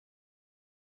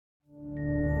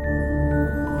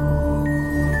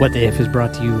What the If is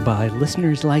brought to you by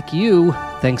listeners like you,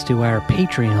 thanks to our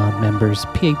Patreon members,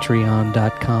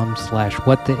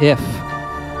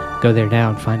 patreon.com/whattheif. Go there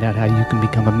now and find out how you can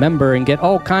become a member and get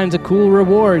all kinds of cool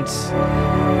rewards.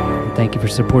 And thank you for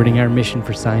supporting our mission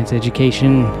for science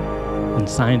education and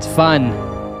science fun.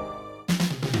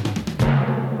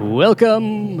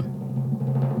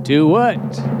 Welcome to What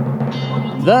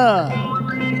the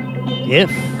If.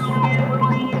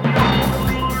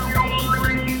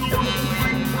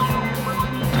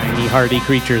 Tiny Hardy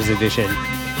Creatures Edition.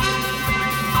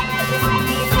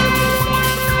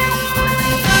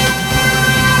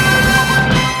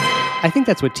 I think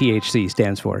that's what THC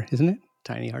stands for, isn't it?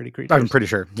 Tiny Hardy Creatures. I'm pretty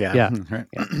sure. Yeah. Yeah. Right.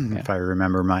 Yeah. If I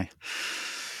remember my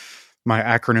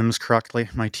acronyms correctly,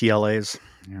 my TLAs.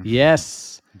 Yeah.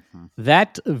 Yes.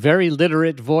 That very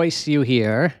literate voice you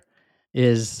hear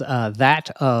is that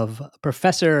of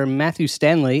Professor Matthew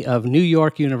Stanley of New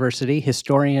York University,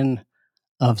 historian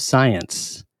of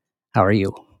science. How are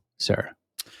you, sir?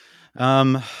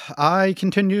 I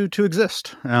continue to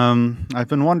exist. I've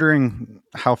been wondering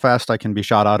how fast I can be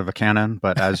shot out of a cannon,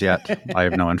 but as yet, I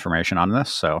have no information on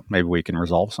this, so maybe we can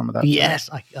resolve some of that. Yes.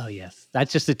 Yes.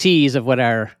 That's just a tease of what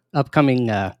our upcoming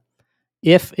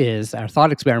If is, our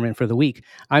thought experiment for the week.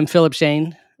 I'm Philip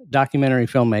Shane, documentary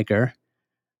filmmaker,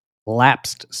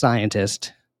 lapsed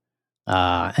scientist,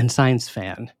 and science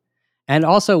fan. And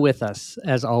also with us,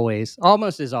 as always,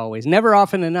 almost as always, never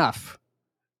often enough.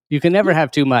 You can never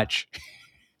have too much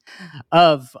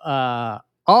of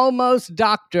almost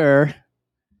Dr.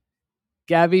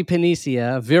 Gabby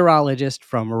Panicia, virologist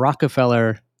from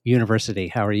Rockefeller University.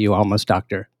 How are you, almost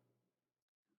doctor?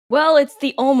 Well, it's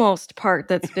the almost part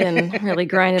that's been really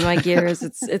grinding my gears.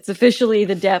 It's officially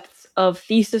the depths of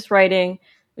thesis writing,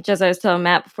 which, as I was telling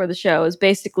Matt before the show, is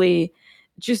basically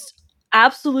just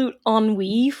absolute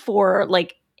ennui for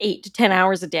like 8 to 10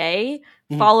 hours a day,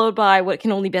 followed by what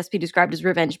can only best be described as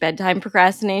revenge bedtime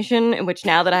procrastination, in which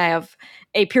now that I have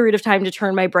a period of time to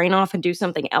turn my brain off and do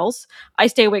something else, I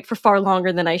stay awake for far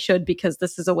longer than I should, because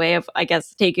this is a way of, I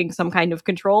guess, taking some kind of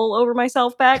control over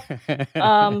myself back.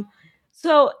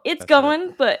 So it's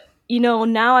going, but,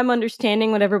 now I'm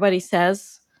understanding what everybody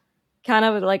says. Kind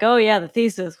of like, oh, yeah, the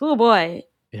thesis. Oh, boy.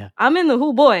 Yeah. I'm in the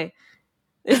oh, boy.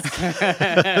 To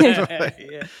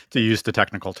use the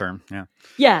technical term, yeah.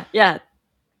 Yeah.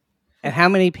 And how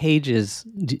many pages,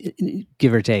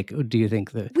 give or take, do you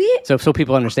think that? So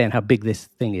people understand how big this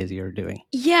thing is you're doing.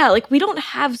 Yeah, we don't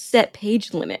have set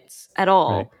page limits at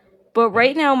all. Right. But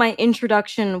right now, my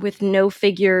introduction with no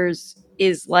figures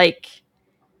is I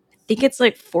think it's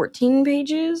 14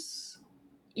 pages.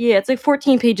 Yeah, it's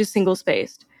 14 pages single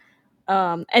spaced.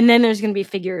 And then there's going to be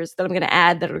figures that I'm going to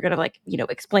add that are going to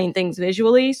explain things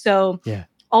visually. So Yeah.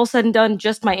 all said and done,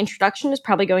 just my introduction is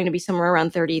probably going to be somewhere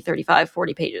around 30, 35,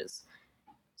 40 pages.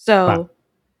 So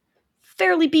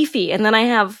fairly beefy. And then I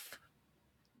have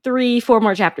 3-4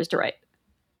 more chapters to write.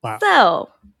 Wow. So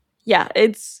yeah,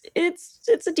 it's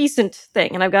a decent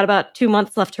thing. And I've got about 2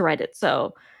 months left to write it.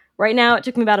 So right now, it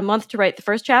took me about a month to write the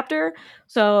first chapter.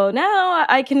 So now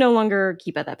I can no longer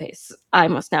keep at that pace. I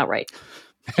must now write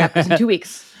chapters in 2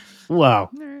 weeks.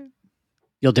 Wow.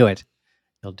 You'll do it.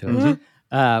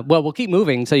 Well, we'll keep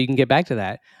moving so you can get back to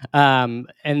that.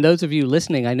 And those of you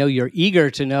listening, I know you're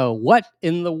eager to know what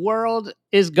in the world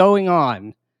is going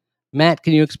on. Matt,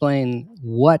 can you explain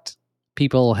what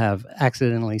people have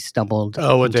accidentally stumbled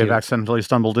into? What they've accidentally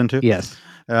stumbled into? Yes.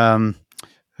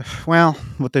 Well,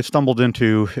 what they've stumbled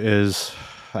into is,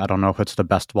 I don't know if it's the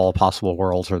best of all possible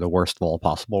worlds or the worst of all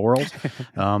possible worlds,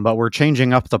 but we're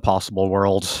changing up the possible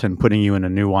worlds and putting you in a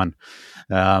new one.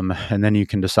 And then you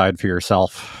can decide for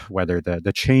yourself whether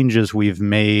the changes we've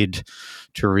made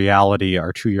to reality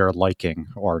are to your liking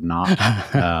or not.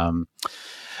 And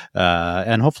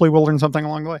hopefully we'll learn something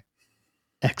along the way.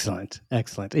 Excellent.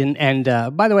 And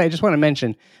by the way, I just want to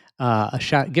mention,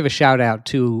 give a shout out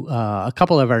to a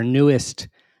couple of our newest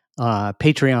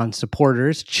Patreon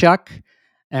supporters, Chuck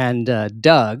and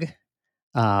Doug,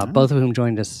 both of whom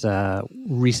joined us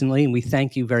recently, and we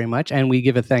thank you very much. And we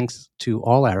give a thanks to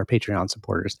all our Patreon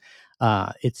supporters.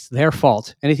 It's their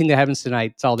fault. Anything that happens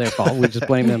tonight, it's all their fault. We just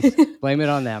blame them, blame it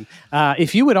on them.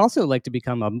 If you would also like to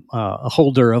become a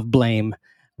holder of blame,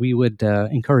 we would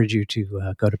encourage you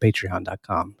to go to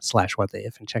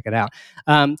patreon.com/whattheif and check it out.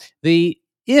 The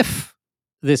if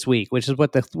this week, which is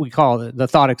what we call the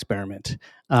thought experiment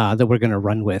that we're going to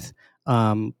run with,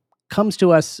 comes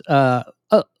to us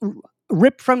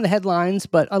ripped from the headlines,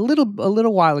 but a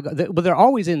little while ago. But they're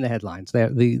always in the headlines.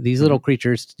 These little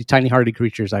creatures, the tiny hardy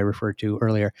creatures I referred to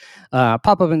earlier, pop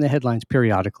up in the headlines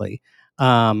periodically.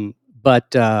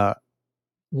 But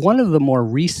one of the more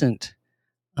recent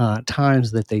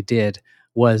times that they did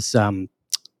was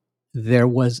there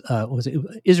was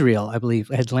it Israel, I believe,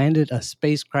 had landed a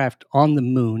spacecraft on the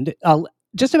moon.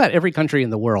 Just about every country in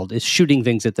the world is shooting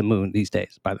things at the moon these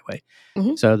days, by the way.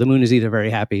 Mhm. So the moon is either very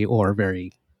happy or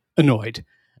very annoyed.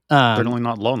 Certainly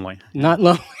not lonely. Not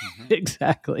lonely,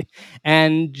 exactly.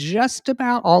 And just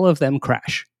about all of them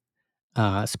crash.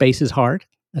 Space is hard,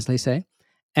 as they say.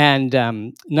 And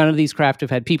none of these craft have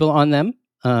had people on them.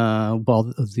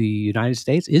 Well, the United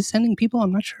States is sending people.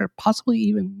 I'm not sure, possibly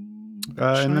even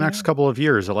in the next couple of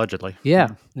years, allegedly. Yeah,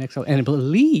 next, and I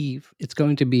believe it's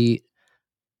going to be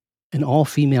an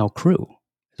all-female crew.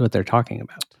 Is what they're talking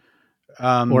about.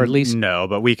 Or at least no,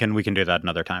 but we can do that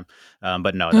another time.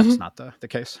 But no, that's not the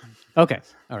case. Okay,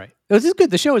 all right. This is good.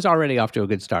 The show is already off to a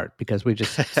good start because we're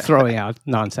just throwing out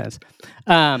nonsense.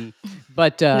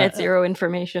 But net zero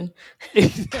information.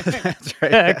 That's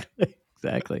right.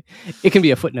 Exactly. It can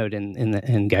be a footnote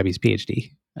in Gabby's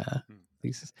PhD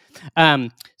thesis.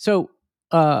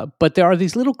 But there are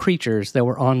these little creatures that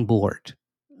were on board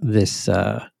this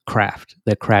craft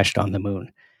that crashed on the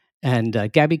moon. And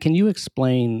Gabby, can you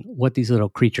explain what these little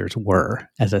creatures were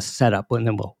as a setup, and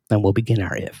then we'll begin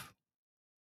our if.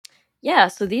 Yeah,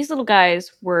 so these little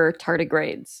guys were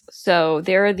tardigrades. So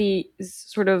they're the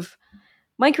sort of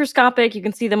microscopic. You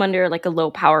can see them under like a low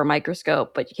power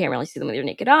microscope, but you can't really see them with your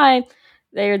naked eye.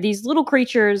 They're these little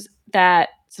creatures that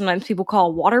sometimes people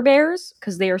call water bears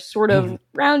because they are sort of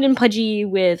round and pudgy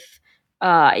with,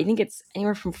 I think it's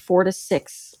anywhere from 4 to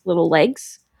 6 little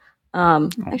legs.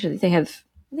 Actually, I think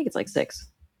it's like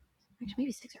 6. Actually,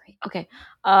 maybe 6 or 8. Okay.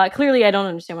 Clearly, I don't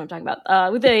understand what I'm talking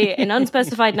about. With an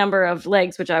unspecified number of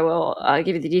legs, which I will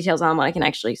give you the details on when I can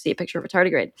actually see a picture of a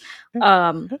tardigrade.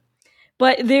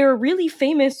 But they're really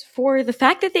famous for the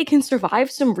fact that they can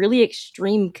survive some really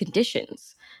extreme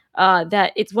conditions.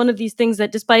 That it's one of these things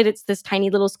that, despite it's this tiny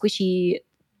little squishy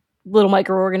little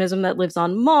microorganism that lives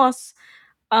on moss,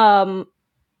 and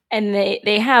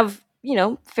they have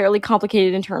fairly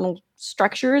complicated internal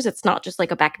structures. It's not just like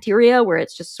a bacteria where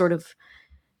it's just sort of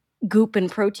goop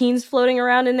and proteins floating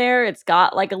around in there. It's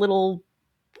got like a little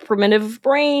primitive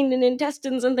brain and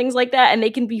intestines and things like that, and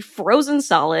they can be frozen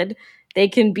solid. They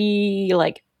can be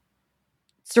like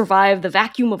survive the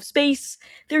vacuum of space.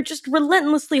 They're just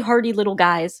relentlessly hardy little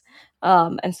guys.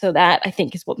 And so that, I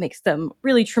think, is what makes them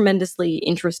really tremendously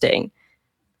interesting.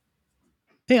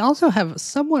 They also have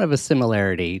somewhat of a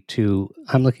similarity to,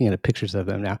 I'm looking at pictures of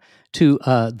them now, to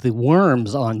the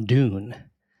worms on Dune.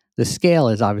 The scale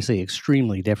is obviously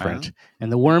extremely different. And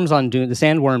the worms on Dune, the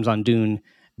sandworms on Dune,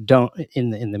 don't,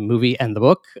 in the movie and the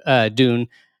book, Dune,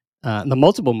 the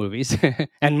multiple movies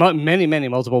and many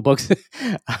multiple books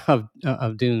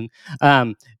of Dune,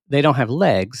 they don't have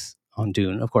legs on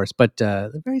Dune, of course, but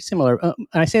they're very similar. And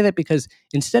I say that because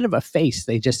instead of a face,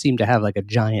 they just seem to have like a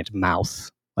giant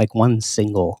mouth, like one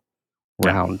single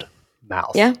round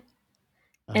mouth. Yeah.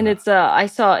 And it's I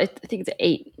saw it, I think it's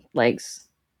 8 legs.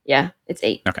 Yeah, it's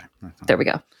 8. Okay. There we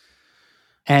go.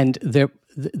 And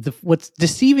what's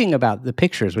deceiving about the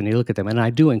pictures when you look at them, and I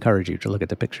do encourage you to look at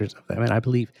the pictures of them,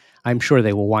 and I'm sure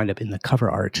they will wind up in the cover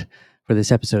art for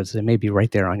this episode, so they may be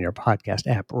right there on your podcast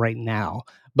app right now.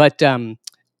 But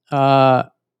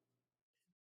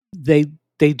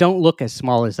they don't look as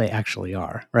small as they actually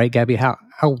are, right, Gabby? How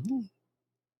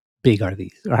big are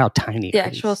these, or how tiny? The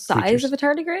actual size of a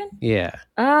tardigrade? Yeah.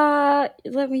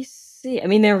 Let me see. I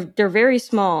mean, they're very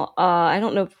small. I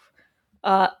don't know.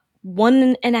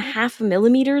 1.5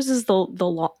 millimeters is the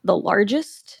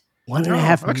largest.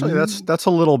 1.5. Actually, that's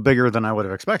a little bigger than I would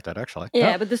have expected. Actually,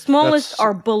 yeah, but the smallest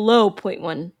are below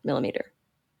 0.1 millimeter.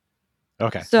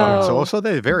 Okay, so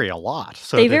they vary a lot.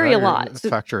 So they vary a lot. A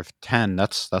factor of 10.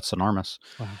 That's enormous.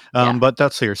 Wow. But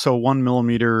that's here. So 1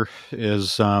 millimeter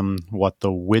is what,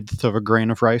 the width of a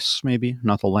grain of rice, maybe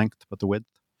not the length, but the width.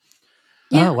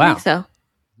 Yeah, oh, wow. I think so.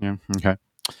 Yeah. Okay.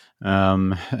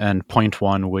 And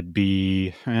 0.1 would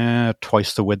be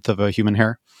twice the width of a human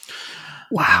hair.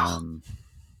 Wow.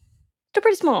 They're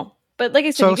pretty small. But like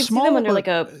I said, you can see them under like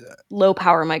a low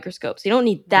power microscope. So you don't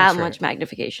need that much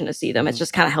magnification to see them. It's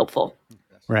just kind of helpful.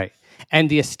 Right. And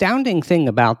the astounding thing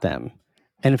about them,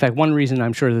 and in fact, one reason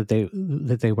I'm sure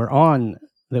that they were on,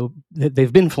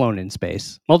 they've been flown in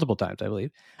space multiple times, I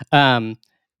believe,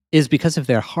 is because of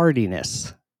their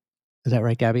hardiness. Is that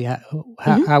right, Gabby?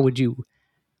 How would you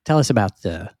tell us about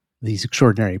these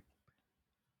extraordinary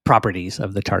properties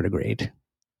of the tardigrade?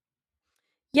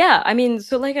 Yeah, I mean,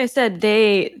 so like I said,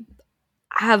 they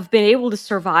have been able to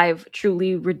survive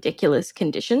truly ridiculous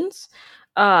conditions.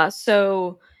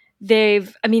 So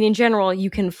in general, you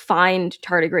can find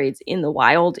tardigrades in the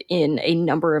wild in a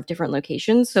number of different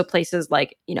locations. So places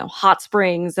like, hot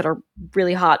springs that are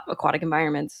really hot aquatic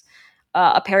environments.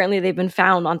 Apparently, they've been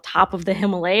found on top of the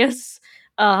Himalayas,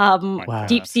 Wow.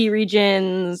 deep sea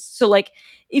regions. So, like,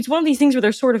 it's one of these things where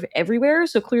they're sort of everywhere.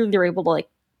 So clearly, they're able to, like,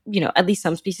 at least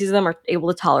some species of them are able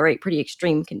to tolerate pretty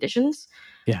extreme conditions.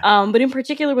 Yeah. But in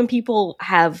particular, when people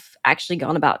have actually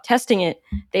gone about testing it,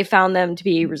 they found them to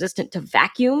be resistant to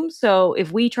vacuum. So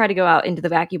if we try to go out into the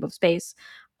vacuum of space,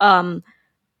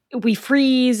 we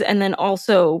freeze, and then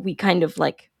also we kind of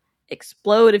like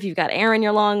explode if you've got air in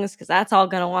your lungs, because that's all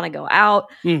going to want to go out.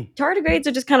 Tardigrades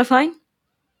are just kind of fine.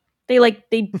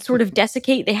 They sort of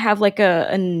desiccate. They have like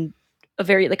a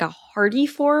very like a hardy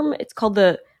form. It's called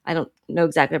I don't know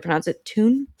exactly how to pronounce it,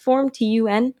 tun form,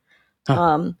 TUN,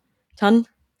 ton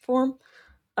form.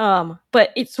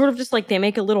 But it's sort of just like they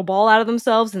make a little ball out of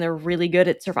themselves, and they're really good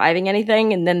at surviving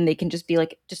anything, and then they can just be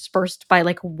like dispersed by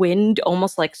like wind,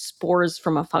 almost like spores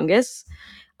from a fungus.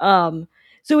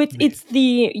 So it's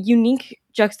the unique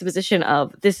juxtaposition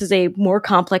of this is a more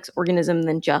complex organism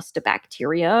than just a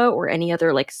bacteria or any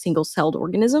other like single-celled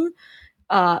organism.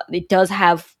 It does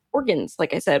have organs,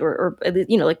 like I said, or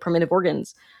like primitive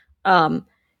organs.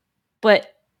 But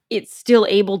it's still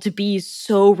able to be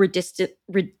so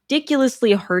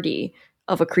ridiculously hardy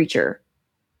of a creature.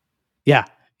 Yeah.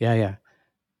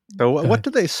 So what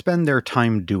do they spend their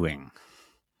time doing?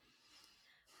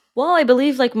 Well, I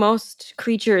believe like most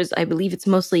creatures, I believe it's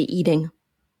mostly eating.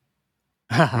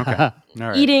 Okay. All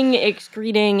right. Eating,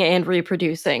 excreting, and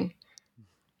reproducing.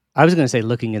 I was going to say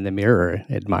looking in the mirror,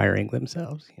 admiring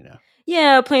themselves,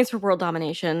 Yeah, plans for world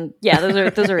domination. Yeah,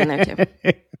 those are in there too.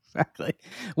 Exactly.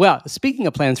 Well, speaking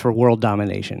of plans for world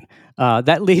domination,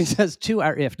 that leads us to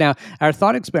our if. Now, our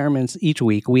thought experiments each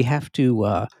week, we have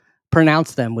to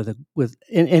pronounce them with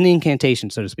an incantation,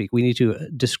 so to speak. We need to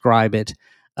describe it.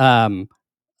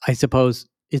 I suppose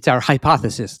it's our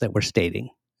hypothesis that we're stating.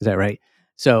 Is that right?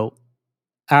 So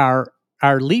our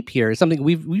leap here is something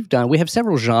we've done. We have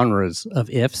several genres of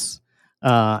ifs,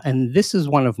 and this is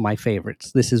one of my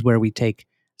favorites. This is where we take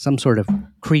some sort of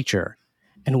creature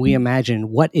and we imagine,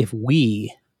 what if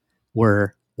we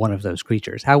were one of those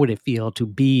creatures? How would it feel to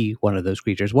be one of those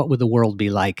creatures? What would the world be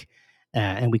like?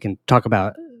 And we can talk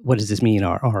about, what does this mean?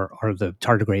 Are the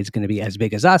tardigrades going to be as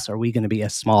big as us? Are we going to be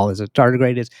as small as a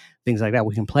tardigrade is? Things like that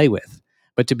we can play with.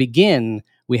 But to begin,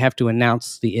 we have to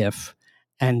announce the if.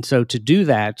 And so to do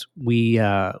that, we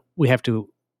have to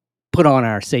put on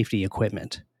our safety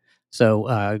equipment.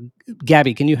 So,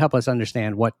 Gabby, can you help us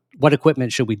understand what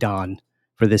equipment should we don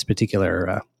for this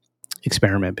particular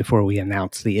experiment before we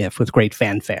announce the if with great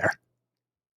fanfare?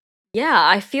 Yeah,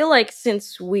 I feel like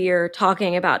since we're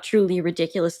talking about truly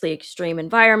ridiculously extreme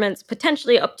environments,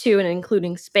 potentially up to and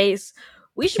including space,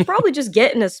 we should probably just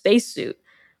get in a spacesuit.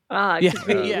 Because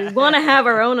we want to have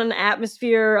our own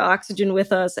atmosphere, oxygen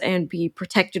with us, and be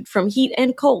protected from heat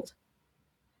and cold.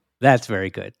 That's very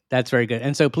good.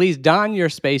 And so please don your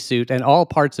spacesuit and all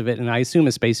parts of it. And I assume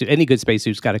a spacesuit, any good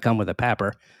spacesuit's got to come with a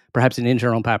papper, perhaps an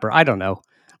internal papper. I don't know.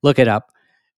 Look it up.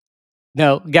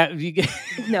 No,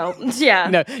 no, yeah.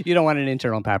 No, you don't want an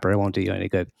internal papper. It won't do you any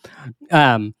good.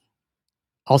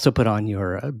 Also put on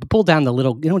your, pull down the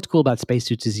little, what's cool about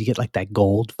spacesuits is you get like that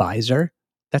gold visor.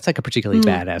 That's like a particularly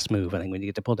badass move, I think, when you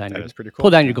get to pull down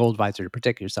your gold visor to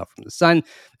protect yourself from the sun.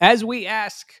 As we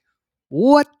ask,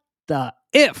 what the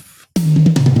if?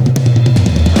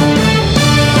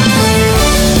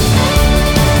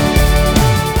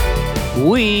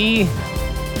 We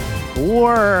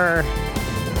were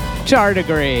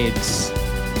tardigrades.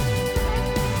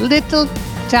 Little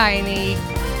tiny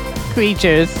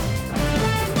creatures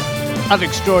of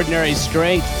extraordinary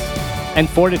strength and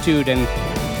fortitude and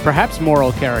perhaps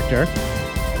moral character.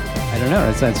 I don't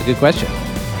know. That's a good question.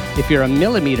 If you're a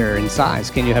millimeter in size,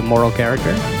 can you have moral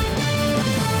character?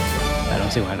 I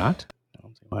don't see why not.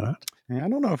 I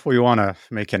don't know if we want to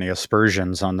make any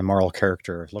aspersions on the moral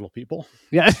character of little people.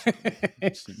 Yeah.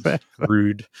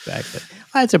 Rude. Exactly.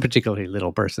 Well, that's a particularly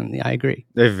little person. Yeah, I agree.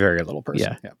 They're a very little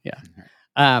person.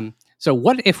 Yeah. So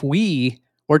what if we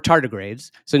were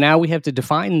tardigrades? So now we have to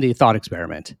define the thought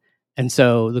experiment. And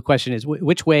so the question is,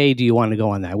 which way do you want to go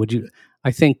on that? Do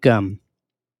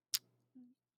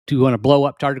we want to blow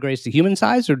up tardigrades to human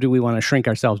size, or do we want to shrink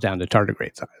ourselves down to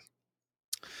tardigrade size?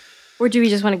 Or do we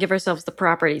just want to give ourselves the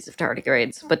properties of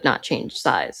tardigrades, but not change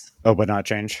size? Oh, but not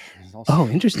change. Oh,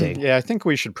 interesting. Yeah, I think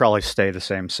we should probably stay the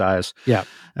same size. Yeah.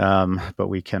 But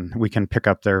we can pick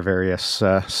up their various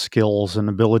skills and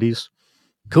abilities.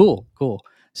 Cool.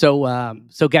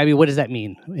 So Gabby, what does that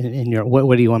mean in your?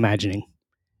 What are you imagining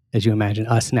as you imagine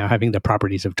us now having the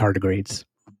properties of tardigrades?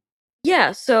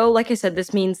 Yeah, so like I said,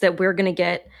 this means that we're going to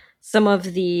get some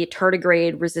of the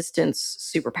tardigrade resistance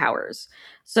superpowers.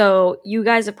 So you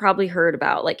guys have probably heard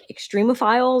about like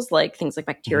extremophiles, like things like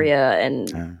bacteria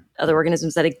and other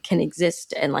organisms that can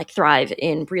exist and like thrive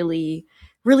in really,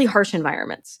 really harsh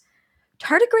environments.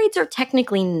 Tardigrades are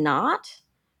technically not,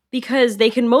 because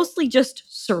they can mostly just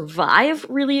survive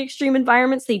really extreme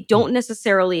environments. They don't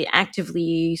necessarily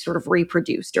actively sort of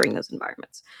reproduce during those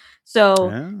environments.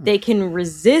 So they can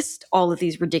resist all of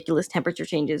these ridiculous temperature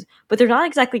changes, but they're not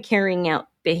exactly carrying out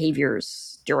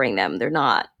behaviors during them. They're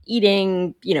not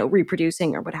eating,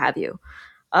 reproducing or what have you.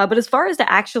 But as far as to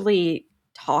actually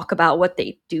talk about what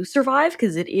they do survive,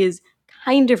 because it is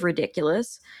kind of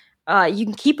ridiculous, you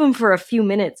can keep them for a few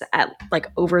minutes at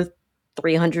like over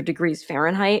 300 degrees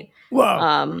Fahrenheit.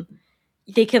 Whoa.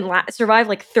 They can survive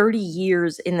like 30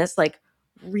 years in this like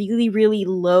really, really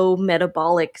low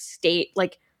metabolic state.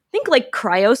 Like, think like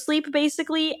cryo sleep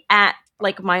basically at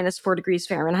like -4 degrees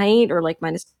Fahrenheit or like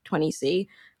 -20 C.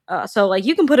 So like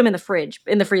you can put them in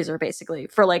the freezer basically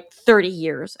for like 30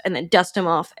 years and then dust them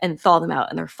off and thaw them out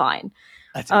and they're fine.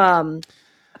 That's amazing.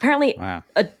 Apparently Wow.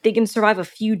 they can survive a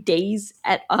few days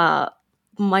at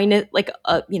minus like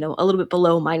a little bit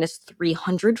below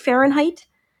 -300 Fahrenheit,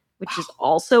 which is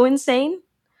also insane.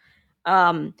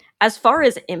 As far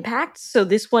as impact, so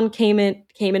this one came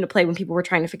into play when people were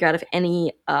trying to figure out if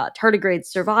any tardigrades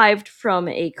survived from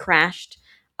a crashed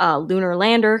lunar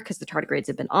lander, because the tardigrades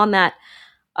had been on that.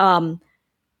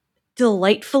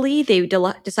 Delightfully, they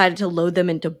decided to load them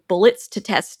into bullets to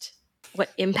test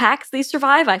what impacts they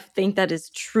survive. I think that is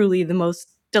truly the most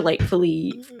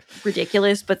delightfully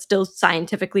ridiculous but still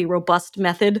scientifically robust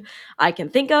method I can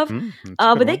think of.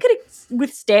 But they could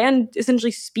withstand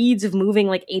essentially speeds of moving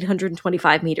like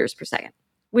 825 meters per second,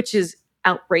 which is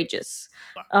outrageous.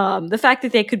 The fact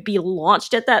that they could be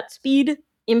launched at that speed,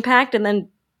 impact, and then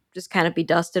just kind of be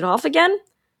dusted off again,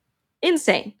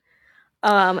 insane.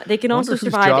 They can I also wonder whose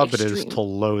survive job extreme. it is to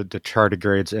load the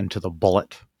tardigrades into the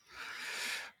bullet.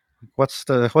 What's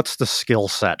the skill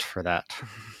set for that?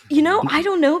 I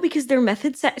don't know, because their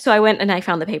method so I went and I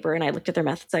found the paper and I looked at their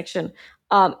method section.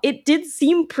 It did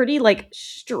seem pretty like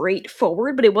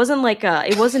straightforward, but it wasn't like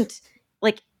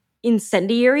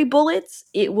incendiary bullets.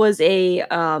 It was a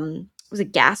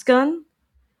gas gun.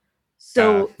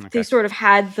 So Okay. they sort of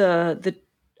had it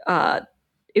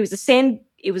was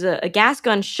a gas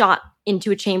gun shot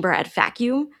into a chamber at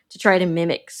vacuum to try to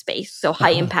mimic space, so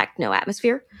high impact, no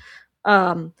atmosphere.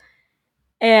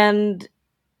 And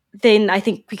then I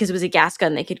think because it was a gas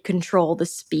gun, they could control the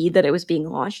speed that it was being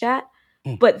launched at.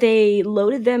 But they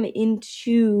loaded them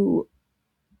into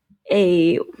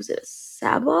a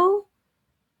sabot,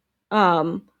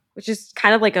 which is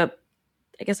kind of like a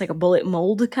bullet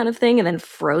mold kind of thing, and then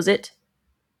froze it,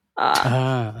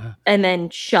 and then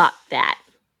shot that.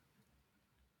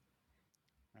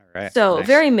 All right. So Nice.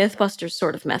 very Mythbusters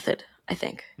sort of method, I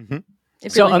think.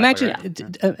 So really- imagine,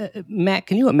 Matt,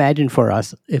 can you imagine for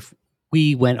us if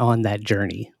we went on that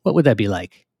journey? What would that be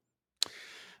like?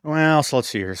 Well, so let's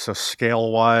see here. So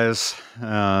scale-wise,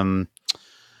 so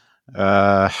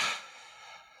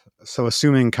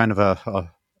assuming kind of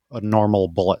a normal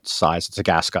bullet size, it's a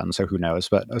gas gun, so who knows?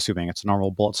 But assuming it's a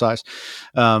normal bullet size,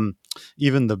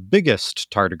 even the biggest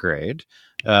tardigrade,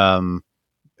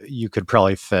 you could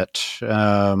probably fit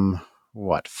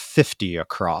 50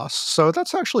 across. So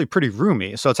that's actually pretty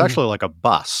roomy. So it's actually like a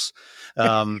bus.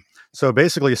 So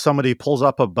basically, somebody pulls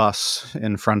up a bus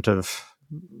in front of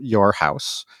your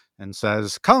house and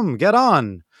says, "Come, get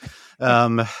on."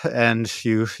 And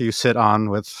you sit on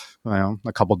with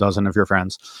a couple dozen of your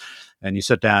friends, and you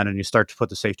sit down and you start to put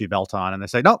the safety belt on, and they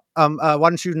say, "No, why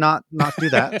don't you not do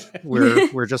that?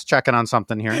 We're just checking on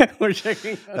something here." We're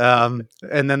checking.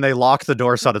 And then they lock the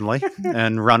door suddenly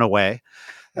and run away.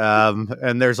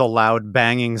 And there's a loud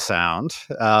banging sound,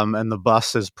 and the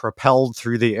bus is propelled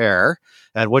through the air.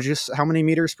 And how many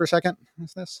meters per second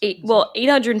is this?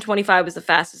 825 was the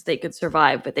fastest they could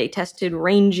survive, but they tested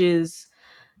ranges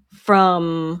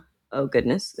from, oh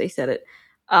goodness, they said it,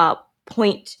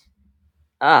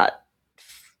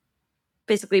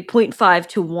 basically 0.5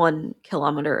 to 1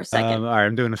 kilometer a second. All right,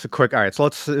 I'm doing this quick. All right, so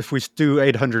if we do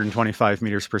 825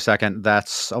 meters per second,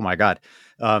 that's, oh my God,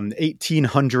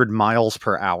 1,800 miles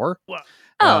per hour.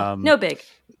 Wow. No big.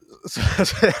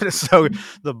 So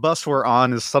the bus we're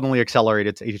on is suddenly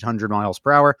accelerated to 800 miles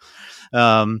per hour.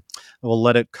 We'll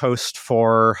let it coast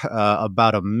for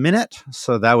about a minute.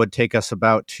 So that would take us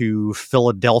about to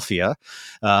Philadelphia.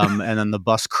 And then the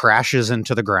bus crashes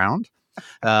into the ground.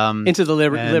 Into the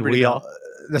Liberty Bell.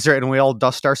 That's right. And we all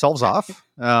dust ourselves off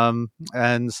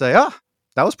and say,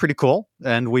 that was pretty cool.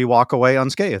 And we walk away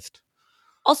unscathed.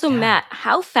 Also, Yeah. Matt,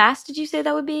 how fast did you say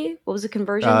that would be? What was the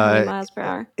conversion? How many miles per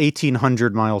hour?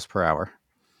 1,800 miles per hour.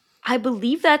 I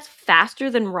believe that's faster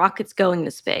than rockets going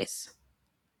to space.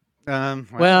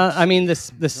 Well, I mean,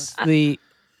 the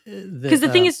Because the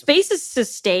thing is, space is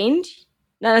sustained,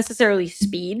 not necessarily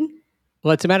speed.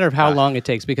 well, it's a matter of how long it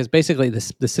takes, because basically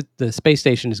the space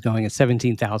station is going at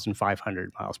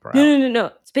 17,500 miles per hour.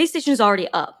 No. Space station is already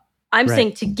up. I'm Right.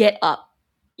 saying to get up.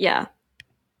 Yeah.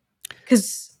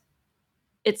 Because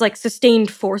it's like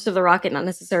sustained force of the rocket, not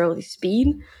necessarily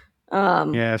speed.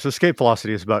 Yeah, so escape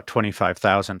velocity is about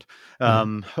 25,000.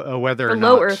 Whether For or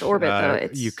low not Earth orbit, though,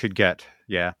 you could get,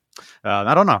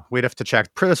 I don't know. We'd have to check.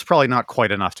 It's probably not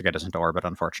quite enough to get us into orbit,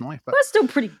 unfortunately. But that's still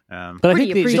pretty. But I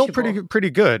think still pretty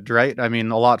good, right? I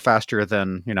mean, a lot faster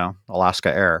than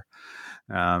Alaska Air.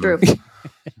 True.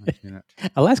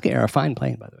 Alaska Air, a fine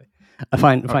plane, by the way, a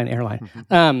fine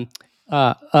airline.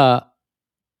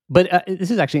 But this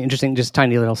is actually interesting. Just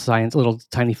tiny little science, little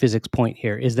tiny physics point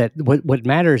here is that what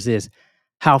matters is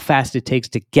how fast it takes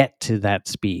to get to that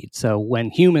speed. So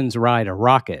when humans ride a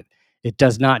rocket, it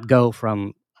does not go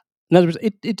from. In other words,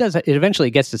 it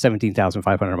eventually gets to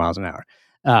 17,500 miles an hour.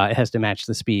 It has to match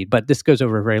the speed, but this goes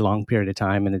over a very long period of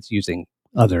time, and it's using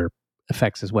other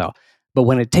effects as well. But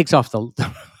when it takes off from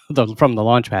the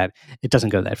launch pad, it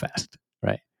doesn't go that fast,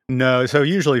 right? No, so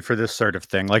usually for this sort of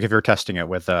thing, like if you're testing it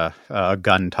with a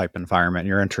gun type environment,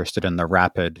 you're interested in the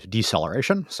rapid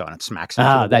deceleration. So when it smacks into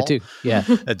the wall, that too, yeah.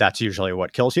 That's usually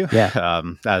what kills you. Yeah.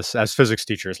 As physics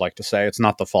teachers like to say, it's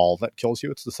not the fall that kills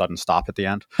you; it's the sudden stop at the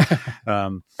end.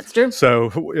 That's true. So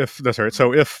if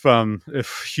humo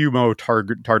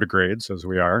tardigrades, as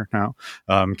we are now,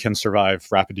 can survive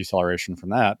rapid deceleration from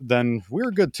that, then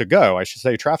we're good to go. I should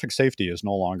say, traffic safety is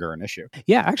no longer an issue.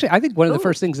 Yeah, actually, I think one of the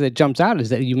first things that jumps out is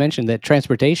that you mentioned that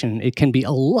transportation, it can be a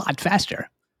lot faster.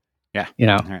 Yeah.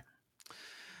 Right.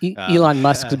 Elon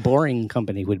Musk's boring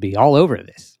company would be all over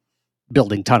this,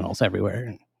 building tunnels everywhere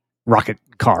and rocket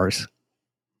cars.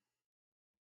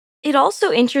 It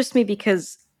also interests me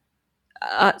because,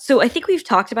 so I think we've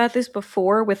talked about this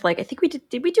before with I think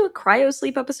did we do a cryo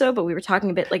sleep episode, but we were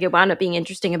talking a bit, it wound up being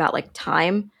interesting about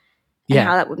time and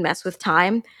how that would mess with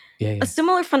time. Yeah. A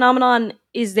similar phenomenon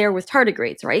is there with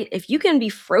tardigrades, right? If you can be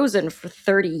frozen for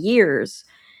 30 years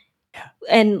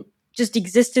and just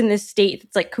exist in this state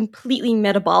that's completely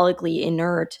metabolically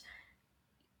inert,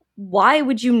 why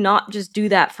would you not just do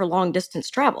that for long distance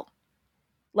travel?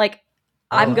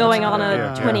 I'm going on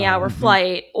a 20-hour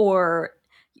flight, or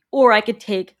I could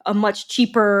take a much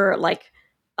cheaper,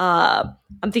 I'm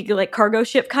thinking cargo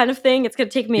ship kind of thing. It's going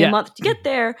to take me a month to get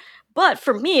there. But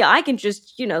for me, I can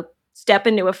just, step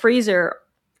into a freezer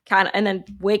and then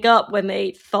wake up when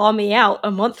they thaw me out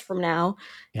a month from now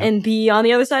and be on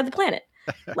the other side of the planet.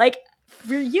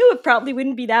 For you, it probably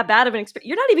wouldn't be that bad of an experience.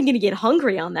 You're not even going to get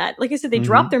hungry on that. Like I said, they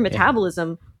drop their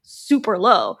metabolism super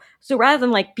low. So rather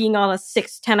than being on a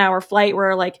 6-10 hour flight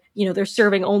where they're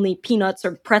serving only peanuts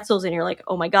or pretzels and you're like,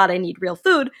 oh my God, I need real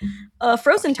food. A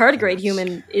frozen tardigrade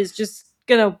human is just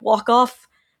going to walk off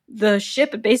the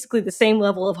ship at basically the same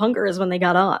level of hunger as when they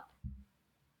got on.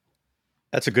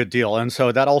 That's a good deal. And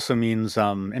so that also means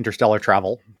interstellar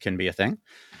travel can be a thing.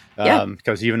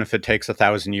 Because even if it takes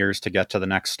 1,000 years to get to the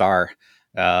next star,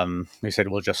 they said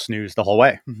we'll just snooze the whole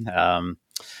way. Don't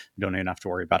even have to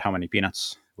worry about how many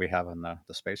peanuts we have in the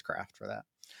spacecraft for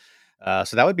that.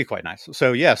 So that would be quite nice.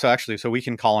 So so we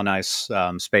can colonize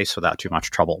space without too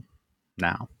much trouble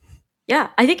now. Yeah,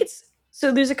 I think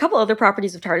so there's a couple other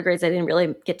properties of tardigrades I didn't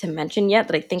really get to mention yet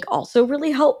that I think also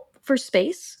really help for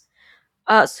space.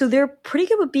 So they're pretty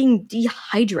good with being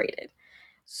dehydrated.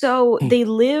 So they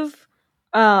live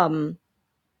in,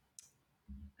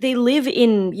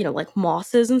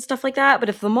 mosses and stuff like that. But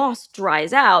if the moss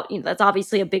dries out, that's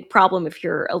obviously a big problem if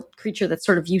you're a creature that's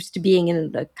sort of used to being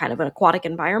in a kind of an aquatic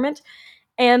environment.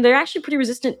 And they're actually pretty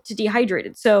resistant to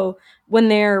dehydrated. So when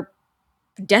they're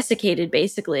desiccated,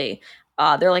 basically,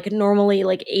 they're normally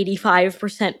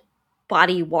 85%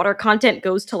 body water content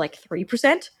goes to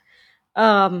 3%.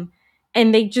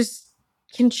 And they just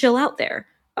can chill out there.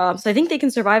 So I think they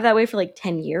can survive that way for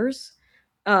 10 years.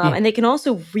 And they can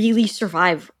also really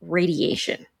survive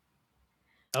radiation.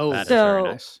 Oh, that is very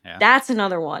nice. Yeah. That's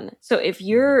another one. So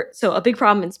a big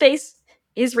problem in space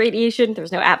is radiation.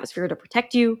 There's no atmosphere to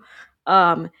protect you.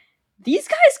 These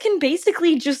guys can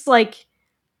basically just I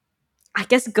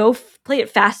guess go play it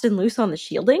fast and loose on the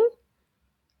shielding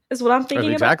is what I'm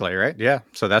thinking exactly, right? Yeah.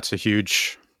 So that's a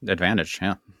huge advantage.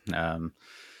 Yeah.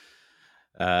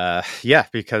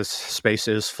 Because space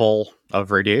is full of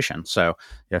radiation. So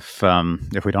if we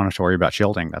don't have to worry about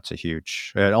shielding, that's a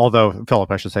huge. Although,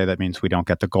 Philip, I should say that means we don't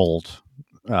get the gold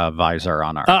visor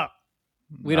on our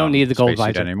We don't need the gold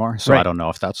spacesuit visor anymore, so I Right. don't know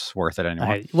if that's worth it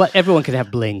anymore. Well, everyone can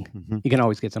have bling. Mhm. You can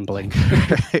always get some bling.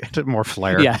 More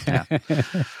flair. Yeah.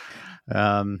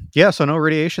 So no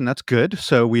radiation. That's good.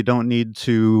 So we don't need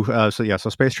to. So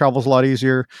space travel's a lot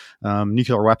easier.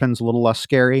 Nuclear weapons a little less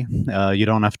scary. You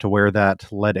don't have to wear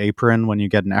that lead apron when you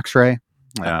get an X-ray.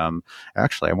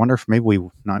 Actually, I wonder if maybe we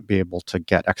not be able to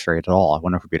get X-rayed at all. I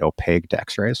wonder if we'd be opaque to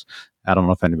X-rays. I don't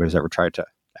know if anybody's ever tried to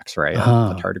X-ray a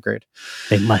tardigrade.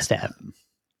 They must have.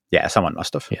 Yeah, someone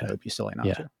must have. Yeah. It would be silly not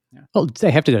to. Yeah. Well, they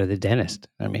have to go to the dentist.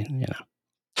 I mean,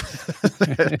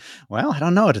 Well, I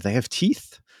don't know. Do they have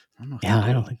teeth? I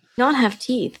don't think. Not have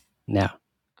teeth. No.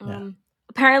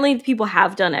 Apparently, people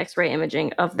have done X-ray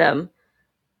imaging of them.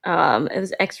 It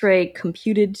was X-ray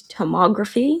computed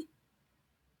tomography.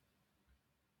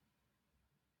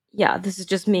 Yeah, this is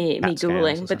just me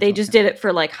Googling, but they just did it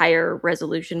for like higher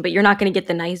resolution, but you're not going to get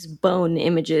the nice bone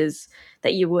images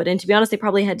that you would. And to be honest, they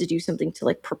probably had to do something to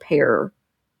like prepare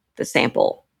the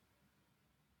sample.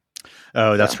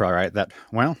 Oh, that's probably right.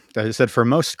 As I said, for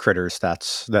most critters,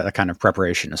 that kind of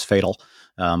preparation is fatal,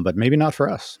 but maybe not for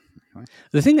us.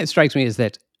 The thing that strikes me is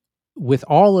that with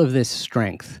all of this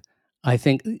strength, I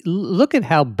think, look at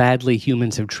how badly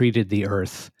humans have treated the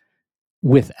Earth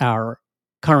with our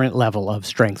current level of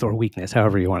strength or weakness,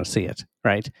 however you want to see it,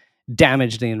 right?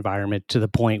 Damage the environment to the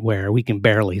point where we can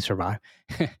barely survive.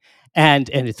 and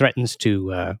it threatens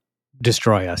to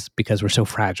destroy us because we're so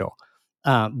fragile.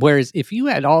 Whereas if you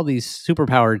had all these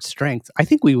superpowered strengths, I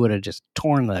think we would have just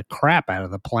torn the crap out of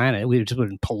the planet. We just would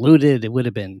have been polluted. It would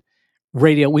have been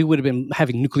we would have been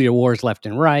having nuclear wars left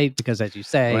and right because, as you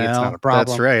say, it's not a problem.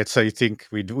 That's right. So you think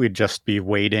we'd just be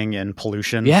wading in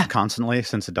pollution constantly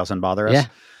since it doesn't bother us?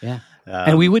 Yeah.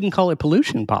 And we wouldn't call it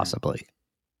pollution, possibly.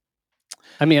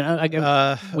 I mean,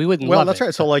 we wouldn't. Well, love that's it,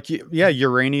 right. So,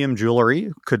 uranium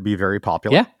jewelry could be very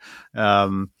popular. Yeah.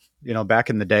 Back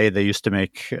in the day, they used to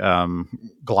make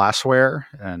glassware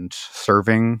and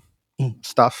serving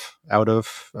stuff out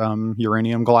of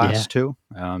uranium glass too,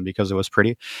 because it was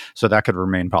pretty. So that could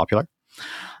remain popular.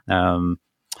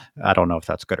 I don't know if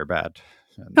that's good or bad.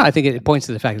 No, I think it points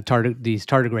to the fact that these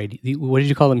tardigrade, what did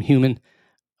you call them? Human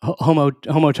homo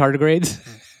tardigrades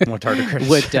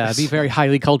would be very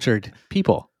highly cultured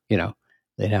people.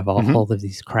 They'd have all of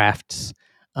these crafts.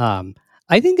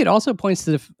 I think it also points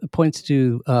to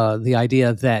the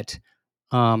idea that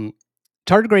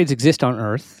tardigrades exist on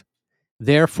Earth.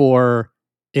 Therefore,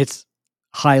 it's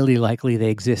highly likely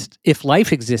they exist. If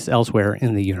life exists elsewhere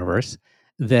in the universe,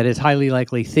 that it's highly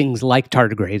likely things like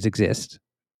tardigrades exist.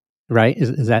 Right?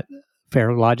 Is that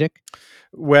fair logic?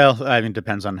 Well, I mean, it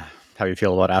depends on how you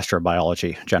feel about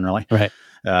astrobiology generally. Right.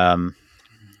 But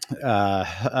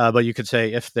you could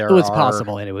say if it's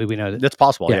possible anyway. We know that it's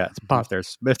possible. Yeah, it's possible.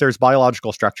 If there's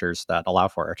biological structures that allow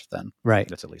for it, then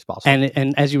it's at least possible.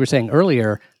 And as you were saying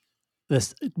earlier,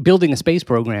 this building a space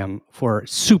program for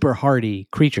super hardy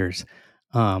creatures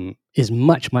is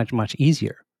much, much, much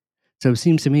easier. So it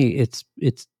seems to me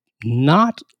it's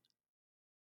not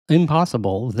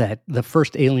impossible that the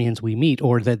first aliens we meet,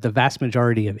 or that the vast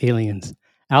majority of aliens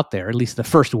out there, at least the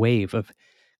first wave of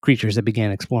creatures that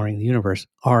began exploring the universe,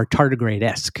 are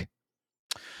tardigrade-esque.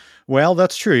 Well,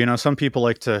 that's true. Some people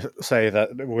like to say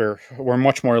that we're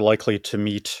much more likely to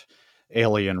meet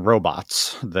alien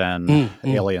robots than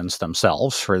aliens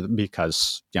themselves,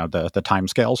 because the time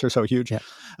scales are so huge. Yeah.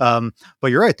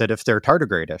 But you're right that if they're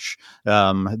tardigrade-ish,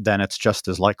 then it's just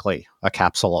as likely a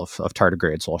capsule of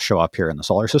tardigrades will show up here in the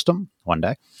solar system one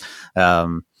day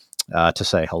to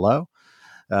say hello.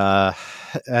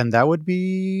 And that would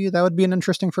be an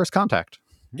interesting first contact.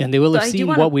 And they will have seen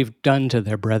what we've done to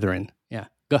their brethren. Yeah.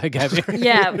 Go ahead, Gabby.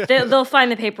 Yeah, they'll find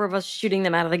the paper of us shooting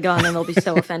them out of the gun, and they'll be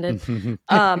so offended.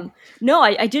 No,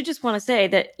 I did just want to say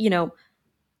that,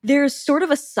 there's sort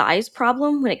of a size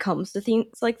problem when it comes to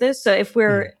things like this. So if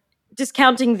we're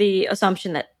discounting the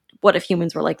assumption that what if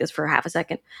humans were like this for half a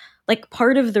second, like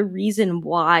part of the reason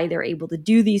why they're able to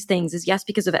do these things is, yes,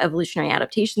 because of evolutionary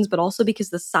adaptations, but also because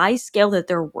the size scale that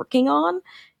they're working on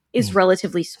is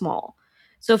relatively small.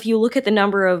 So if you look at the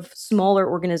number of smaller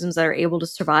organisms that are able to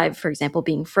survive, for example,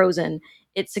 being frozen,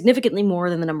 it's significantly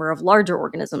more than the number of larger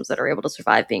organisms that are able to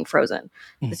survive being frozen.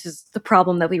 This is the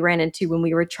problem that we ran into when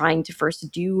we were trying to first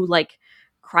do like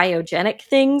cryogenic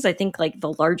things. I think like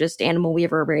the largest animal we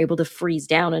ever were able to freeze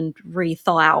down and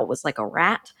re-thaw out was like a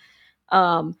rat.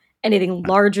 Anything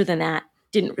larger than that,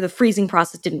 the freezing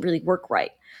process didn't really work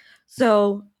right.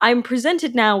 So I'm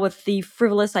presented now with the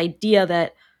frivolous idea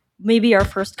that maybe our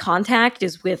first contact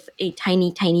is with a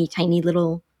tiny, tiny, tiny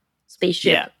little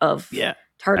spaceship of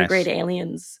tardigrade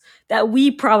aliens that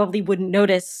we probably wouldn't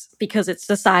notice because it's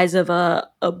the size of a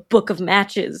book of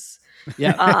matches.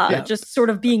 Yeah. just sort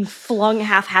of being flung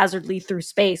haphazardly through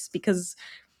space because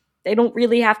they don't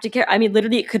really have to care. I mean,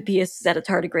 literally, it could be a set of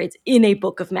tardigrades in a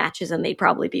book of matches, and they'd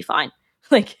probably be fine.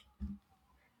 Like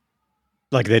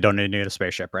they don't need a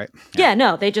spaceship, right? yeah,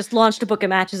 no, they just launched a book of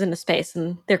matches into space,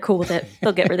 and they're cool with it.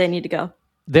 They'll get where they need to go.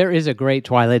 There is a great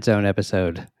Twilight Zone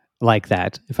episode like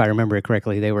that, if I remember it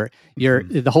correctly.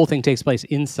 The whole thing takes place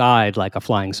inside like a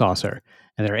flying saucer,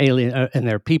 and they're alien and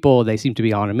they're people. They seem to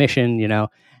be on a mission,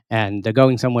 and they're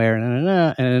going somewhere.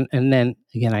 And then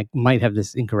again, I might have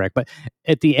this incorrect, but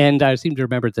at the end, I seem to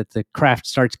remember that the craft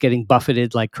starts getting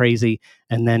buffeted like crazy,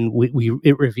 and then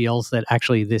it reveals that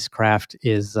actually this craft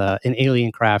is an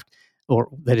alien craft, or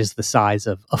that is the size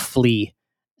of a flea,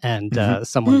 and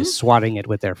someone is swatting it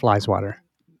with their fly swatter.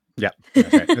 Yeah,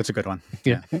 that's right. That's a good one.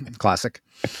 Yeah. Classic.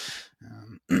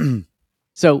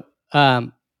 So,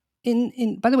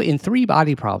 in by the way, in Three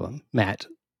Body Problem, Matt,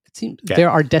 it seems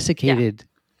there are desiccated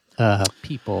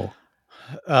people.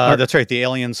 That's right. The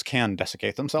aliens can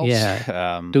desiccate themselves.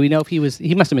 Yeah. Do we know if he must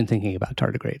have been thinking about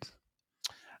tardigrades?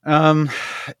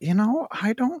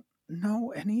 I don't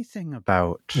know anything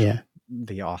about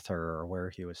the author or where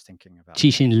he was thinking about.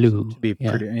 Cixin Liu.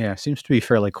 Seems to be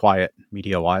fairly quiet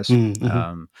media-wise.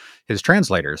 Mm-hmm. His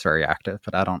translator is very active,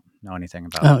 but I don't know anything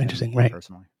about him interesting. Right.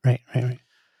 Personally. Right.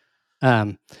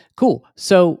 Cool.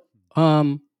 So,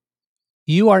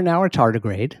 you are now a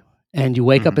tardigrade, and you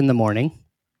wake up in the morning,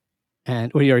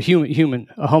 or you're a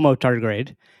Homo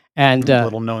tardigrade, and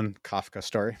little known Kafka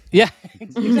story. Yeah,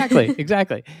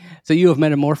 exactly. So you have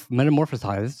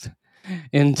metamorphosized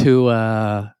into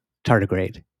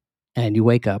tardigrade, and you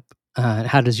wake up.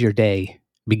 How does your day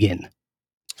begin?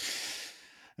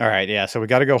 All right, yeah. So we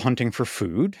got to go hunting for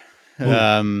food. We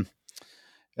can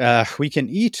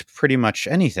eat pretty much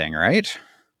anything, right?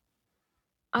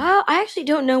 I actually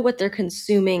don't know what they're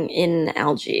consuming in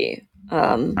algae.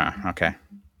 Okay.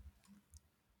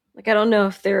 Like, I don't know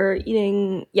if they're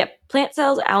eating... plant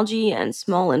cells, algae, and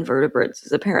small invertebrates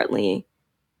is apparently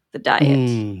the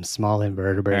diet. Small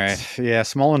invertebrates. All right. Yeah,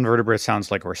 small invertebrates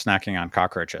sounds like we're snacking on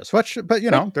cockroaches. But,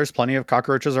 there's plenty of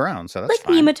cockroaches around, so that's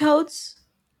fine. Nematodes,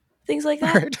 things like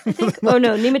that, Right. I think. Oh,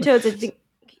 no, nematodes, I think,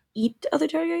 eat other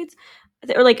tardigrades.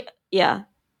 Or, What's a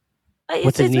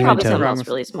it's nematode? probably something else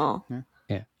really small.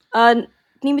 Yeah.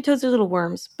 Nematodes are little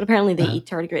worms, but apparently they eat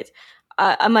tardigrades.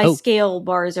 My scale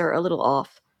bars are a little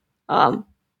off. I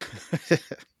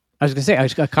was going to say,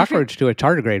 a cockroach to a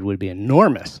tardigrade would be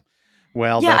enormous.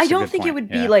 Well, I don't think it would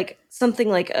be like something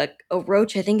like a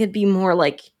roach. I think it'd be more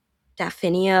like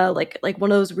Daphnia, like one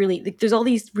of those really... there's all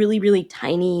these really, really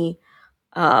tiny,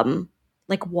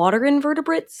 water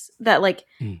invertebrates that like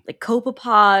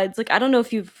copepods. Like, I don't know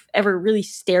if you've ever really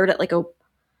stared at like a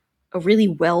really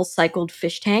well cycled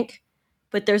fish tank,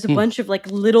 but there's a bunch of like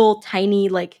little tiny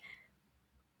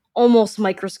almost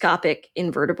microscopic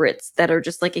invertebrates that are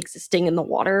just like existing in the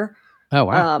water. Oh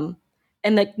wow.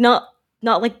 And like not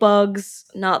like bugs,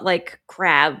 not like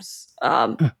crabs.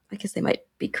 I guess they might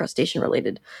be crustacean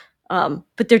related.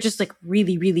 But they're just like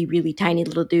really, really, really tiny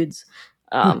little dudes.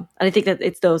 And I think that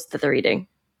it's those that they're eating.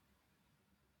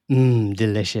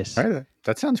 Delicious. All right,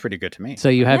 that sounds pretty good to me. So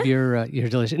you have your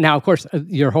delicious. Now, of course,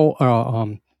 your whole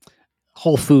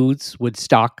Whole Foods would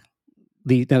stock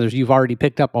you've already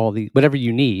picked up all the whatever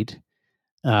you need.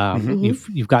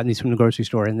 You've gotten these from the grocery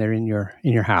store, and they're in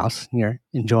your house, and you're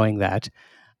enjoying that.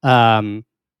 Do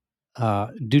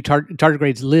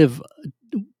tardigrades live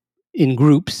in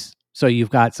groups? So you've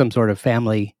got some sort of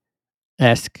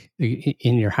family-esque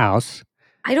in your house.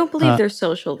 I don't believe they're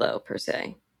social though, per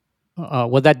se.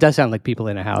 Well, that does sound like people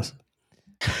in a house.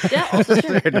 Yeah, also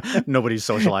true. Nobody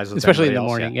socializes, especially in the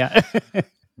morning. Yeah.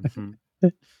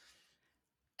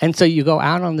 And so you go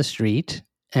out on the street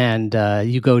and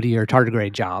you go to your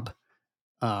tardigrade job.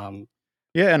 And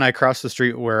I cross the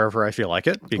street wherever I feel like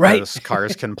it because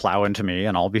cars can plow into me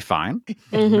and I'll be fine.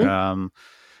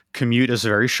 Commute is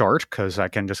very short because I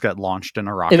can just get launched in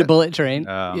a rocket. In a bullet train.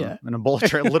 In a bullet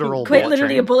train, literal Quite bullet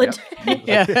literally train. a bullet train.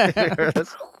 Yeah.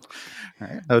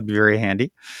 Right. That would be very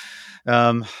handy.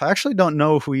 I actually don't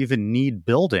know if we even need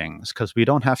buildings because we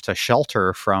don't have to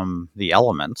shelter from the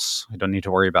elements. We don't need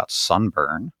to worry about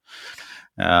sunburn.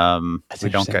 We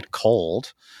don't get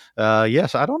cold.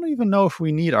 Yes, I don't even know if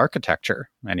we need architecture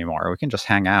anymore. We can just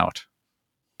hang out.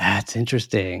 That's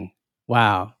interesting.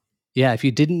 Wow. Yeah, if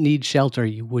you didn't need shelter,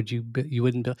 you wouldn't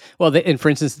build. Well, for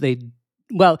instance, they do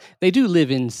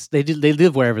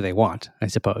live wherever they want, I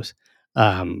suppose.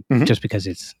 Just because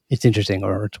it's interesting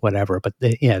or it's whatever, but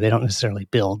they don't necessarily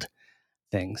build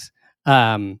things. So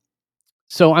I'm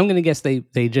going to guess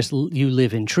you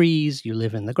live in trees, you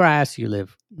live in the grass, you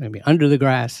live maybe under the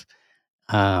grass.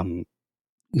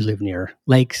 you live near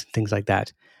lakes, things like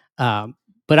that.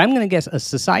 But I'm going to guess a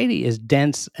society as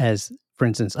dense as, for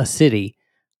instance, a city,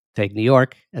 take New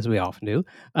York, as we often do,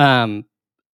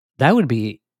 that would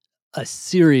be a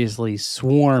seriously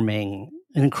swarming,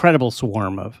 an incredible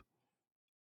swarm of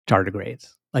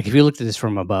tardigrades. Like if you looked at this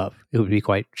from above, it would be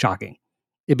quite shocking.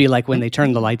 It'd be like when they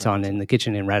turn the lights on in the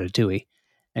kitchen in Ratatouille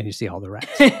and you see all the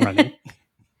rats running.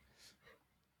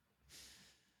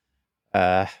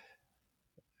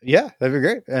 Yeah, that'd be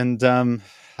great. And I mean,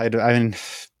 I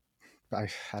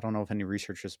don't know if any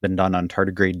research has been done on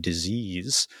tardigrade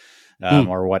disease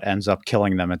or what ends up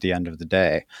killing them at the end of the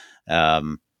day.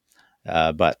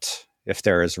 But if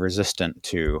they're as resistant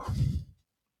to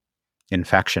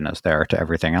infection as they are to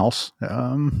everything else,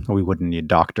 we wouldn't need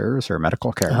doctors or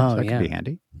medical care. Oh, so that yeah. could be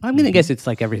handy. I'm going to guess it's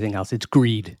like everything else. It's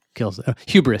greed kills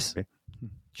hubris. Okay.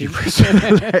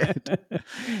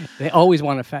 They always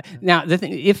want to now the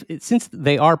thing, since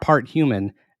they are part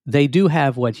human, they do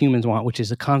have what humans want, which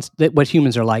is what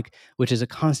humans are like, which is a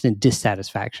constant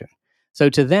dissatisfaction. So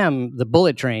to them, the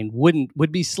bullet train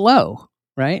would be slow,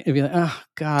 right? It'd be like, oh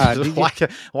God,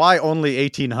 why only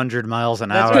 1,800 miles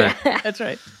an hour? Right. That's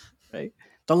right. Right.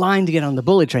 The line to get on the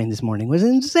bullet train this morning was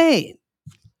insane.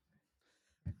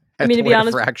 I mean, to be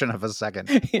honest, a fraction of a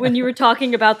second. When you were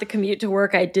talking about the commute to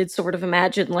work, I did sort of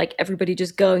imagine like everybody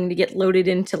just going to get loaded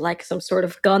into like some sort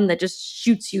of gun that just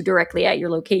shoots you directly at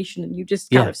your location, and you just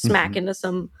kind of smack into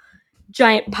some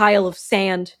giant pile of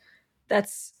sand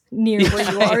that's near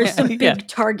where you are, some big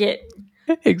target.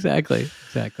 Exactly.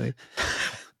 Yeah,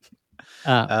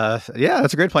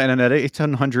 that's a great plan. And at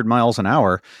 1,800 miles an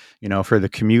hour, for the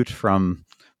commute from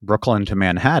Brooklyn to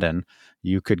Manhattan,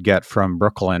 you could get from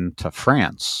Brooklyn to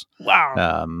France.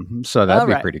 Wow. So that'd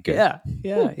be pretty good.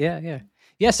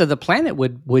 Yeah. So the planet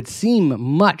would seem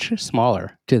much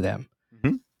smaller to them.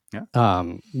 Mm-hmm. Yeah.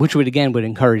 Which would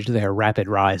encourage their rapid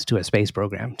rise to a space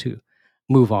program to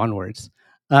move onwards.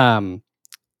 What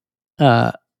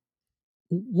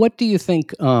do you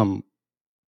think?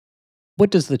 What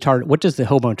does the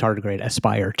Homo tardigrade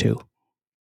aspire to?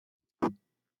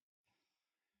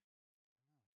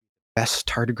 Best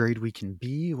tardigrade we can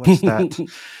be? What's that?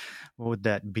 What would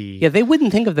that be? Yeah, they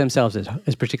wouldn't think of themselves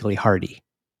as particularly hardy,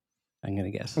 I'm going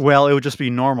to guess. Well, it would just be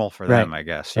normal for them, I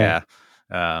guess. Right. Yeah.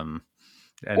 And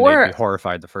they'd be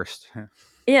horrified the first.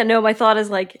 Yeah, no, my thought is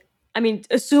like, I mean,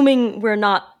 assuming we're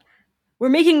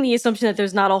making the assumption that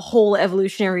there's not a whole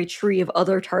evolutionary tree of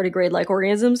other tardigrade-like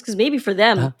organisms, because maybe for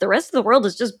them, the rest of the world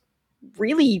is just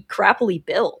really crappily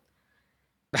built.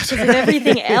 Because if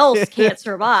everything else can't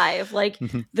survive, like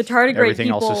the tardigrade everything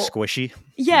people, else is squishy.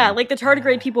 Yeah, like the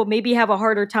tardigrade people maybe have a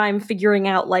harder time figuring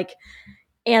out like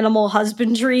animal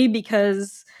husbandry,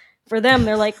 because for them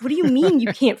they're like, what do you mean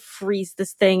you can't freeze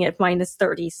this thing at minus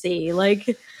 30 C?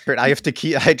 Like, I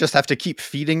just have to keep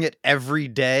feeding it every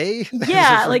day.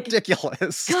 Yeah, like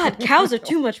ridiculous. God, cows are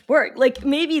too much work. Like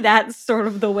maybe that's sort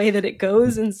of the way that it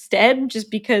goes instead, just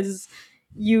because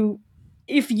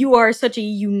if you are such a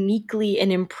uniquely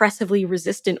and impressively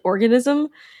resistant organism,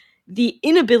 the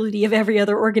inability of every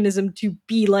other organism to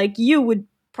be like you would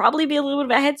probably be a little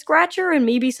bit of a head scratcher, and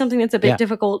maybe something that's a bit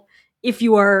difficult if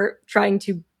you are trying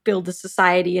to build a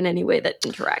society in any way that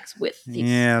interacts with these.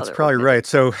 Yeah, that's probably right.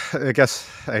 So I guess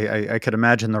I could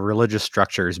imagine the religious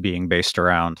structures being based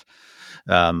around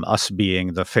us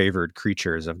being the favored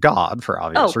creatures of God for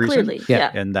obvious reasons. Clearly,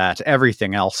 yeah. And that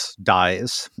everything else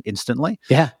dies instantly.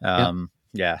 Yeah.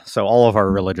 So all of our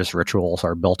religious rituals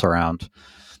are built around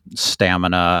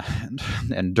stamina and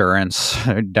endurance,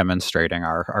 demonstrating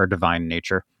our divine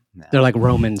nature. They're like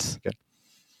Romans,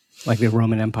 like the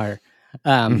Roman Empire.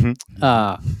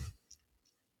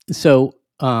 So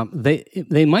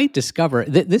they might discover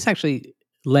this actually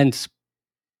lends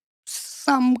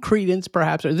some credence,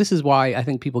 perhaps, or this is why I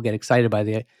think people get excited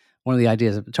by one of the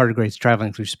ideas of tardigrades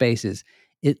traveling through space is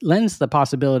it lends the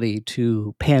possibility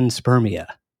to panspermia.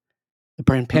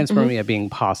 Panspermia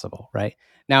being possible, right?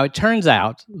 Now, it turns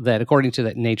out that according to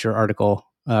that Nature article,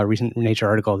 recent Nature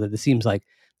article, that it seems like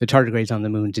the tardigrades on the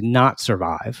moon did not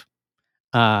survive.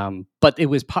 But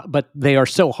but they are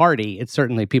so hardy, it's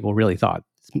certainly people really thought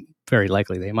it's very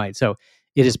likely they might. So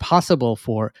it is possible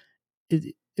for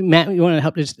Matt. You want to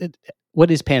help? What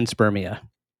is panspermia?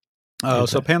 Oh,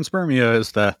 so panspermia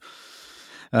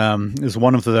is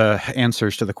one of the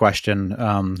answers to the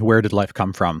question, where did life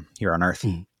come from here on Earth?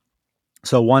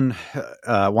 So one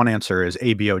answer is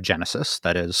abiogenesis.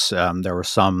 That is, there was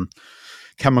some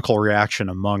chemical reaction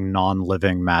among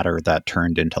non-living matter that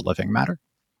turned into living matter.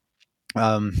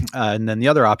 And then the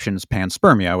other option is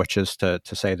panspermia, which is to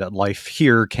say that life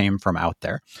here came from out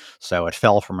there. So it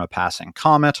fell from a passing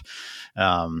comet.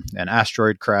 An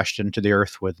asteroid crashed into the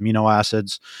Earth with amino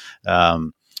acids.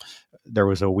 There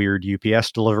was a weird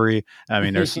UPS delivery. I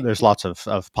mean, there's lots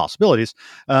of possibilities.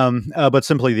 But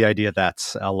simply the idea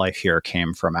that life here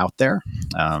came from out there,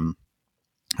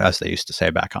 as they used to say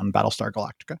back on Battlestar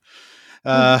Galactica.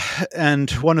 And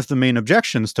one of the main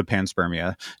objections to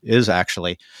panspermia is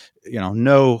actually,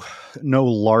 no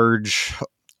large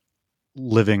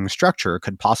living structure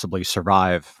could possibly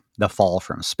survive the fall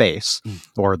from space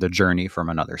or the journey from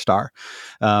another star.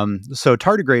 So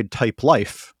tardigrade type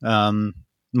life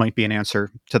might be an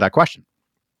answer to that question.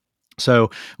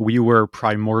 So we were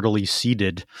primordially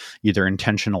seeded, either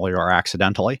intentionally or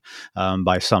accidentally,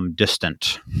 by some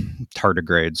distant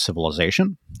tardigrade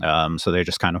civilization. So they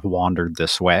just kind of wandered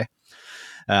this way.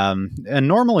 And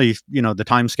normally, the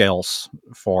timescales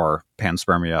for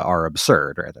panspermia are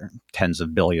absurd, right? They're tens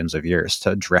of billions of years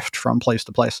to drift from place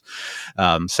to place.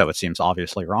 So it seems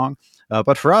obviously wrong.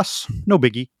 But for us, no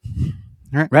biggie.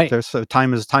 Right. There's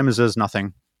time is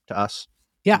nothing to us.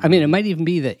 Yeah, I mean, it might even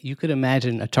be that you could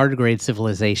imagine a tardigrade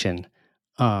civilization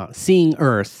seeing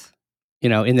Earth,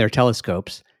 in their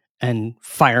telescopes and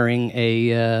firing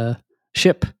a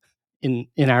ship in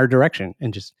our direction,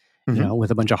 and just with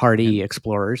a bunch of hardy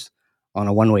explorers on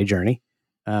a one-way journey.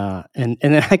 And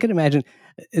then I can imagine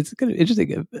it's kind of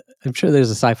interesting. I'm sure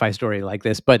there's a sci-fi story like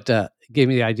this, but it gave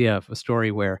me the idea of a story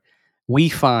where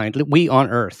we on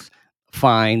Earth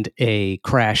find a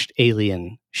crashed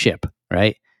alien ship,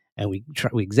 right? And we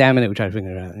examine it, we try to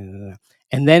figure it out,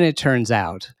 and then it turns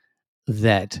out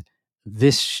that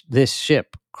this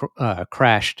ship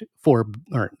crashed 4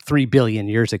 or 3 billion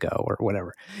years ago, or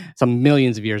whatever, some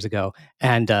millions of years ago,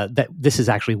 and that this is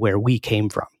actually where we came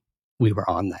from. We were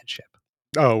on that ship.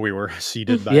 Oh, we were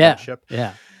seeded by that ship.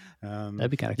 Yeah. That'd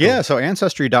be kind of cool. Yeah, so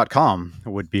Ancestry.com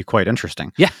would be quite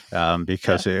interesting. Yeah.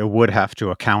 Because it would have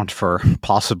to account for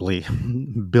possibly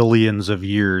billions of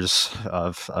years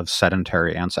of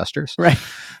sedentary ancestors. Right.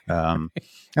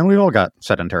 And we've all got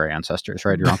sedentary ancestors,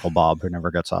 right? Your Uncle Bob who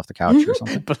never gets off the couch or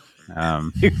something.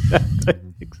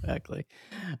 Exactly.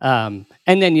 And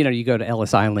then, you go to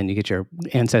Ellis Island, you get your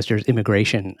ancestors'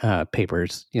 immigration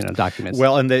papers, documents.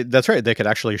 Well, and that's right. They could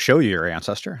actually show you your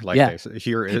ancestor.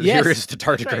 Here is the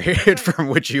tardigrade from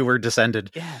which you were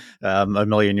descended a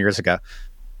million years ago.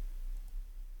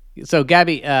 So,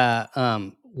 Gabby,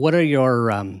 what are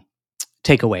your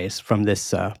takeaways from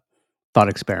this thought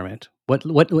experiment?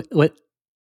 What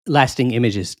lasting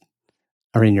images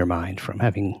are in your mind from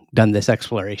having done this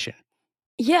exploration?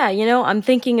 Yeah, I'm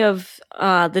thinking of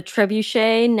the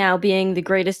trebuchet now being the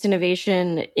greatest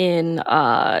innovation in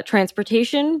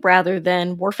transportation rather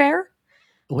than warfare.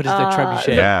 What is the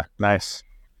trebuchet? Yeah, nice.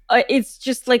 It's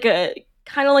just like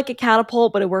kind of like a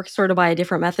catapult, but it works sort of by a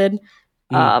different method.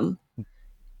 Yeah,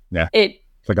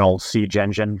 it's like an old siege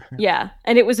engine. Yeah,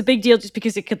 and it was a big deal just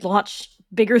because it could launch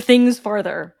bigger things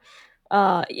farther.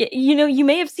 You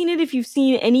may have seen it if you've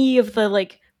seen any of the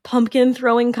pumpkin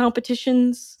throwing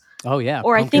competitions. Oh yeah,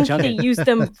 or I think they used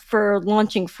them for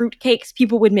launching fruit cakes.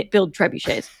 People would build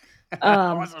trebuchets.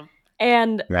 Awesome.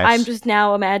 And nice. I'm just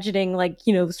now imagining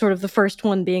sort of the first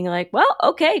one being like, well,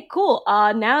 okay, cool.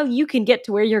 Now you can get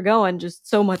to where you're going just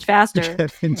so much faster.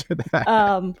 Get into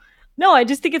that. No, I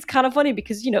just think it's kind of funny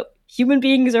because, human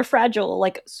beings are fragile.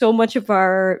 Like so much of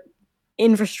our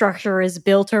infrastructure is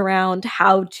built around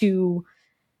how to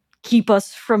keep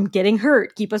us from getting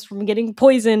hurt, keep us from getting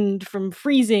poisoned, from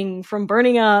freezing, from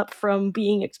burning up, from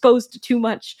being exposed to too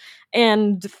much.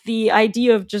 And the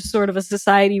idea of just sort of a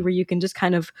society where you can just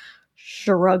kind of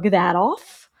shrug that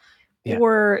off,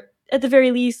 or at the very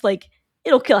least,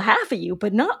 it'll kill half of you,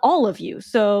 but not all of you.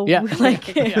 So yeah.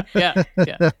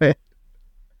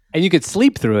 And you could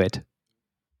sleep through it.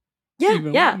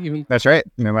 Yeah. That's right.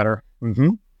 No matter.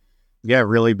 Yeah,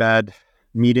 really bad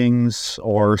meetings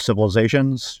or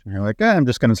civilizations. You're like, I'm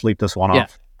just going to sleep this one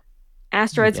off.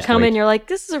 Asteroids come in, you're like,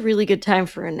 this is a really good time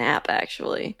for a nap,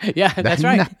 actually. Yeah, that's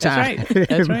right.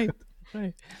 That's right.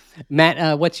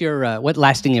 Matt, what's your what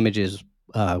lasting images?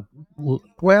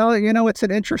 Well, it's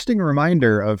an interesting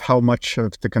reminder of how much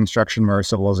of the construction of our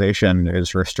civilization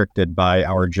is restricted by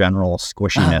our general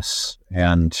squishiness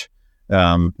and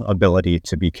ability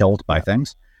to be killed by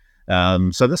things.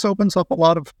 So this opens up a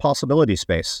lot of possibility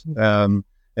space. And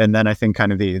then I think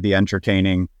kind of the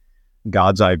entertaining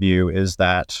God's eye view is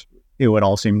that it would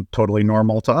all seem totally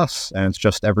normal to us, and it's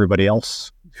just everybody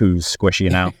else who's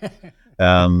squishy now.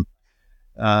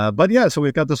 But yeah, so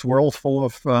we've got this world full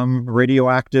of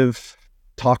radioactive,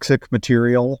 toxic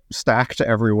material stacked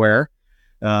everywhere.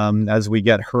 as we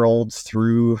get hurled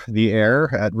through the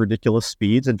air at ridiculous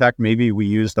speeds. In fact, maybe we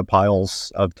use the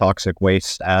piles of toxic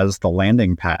waste as the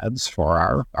landing pads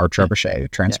for our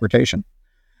trebuchet transportation.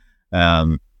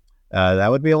 That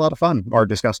would be a lot of fun, or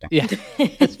disgusting. Yeah,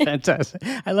 it's fantastic.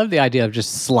 I love the idea of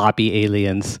just sloppy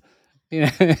aliens.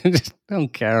 Just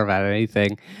don't care about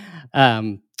anything.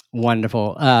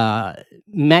 Wonderful.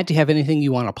 Matt, do you have anything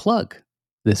you want to plug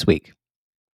this week?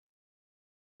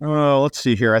 Let's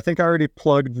see here. I think I already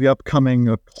plugged the upcoming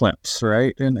eclipse,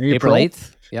 right? In April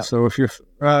 8th? Yep. So if you're,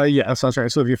 yes, that's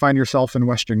right. So if you find yourself in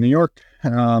Western New York,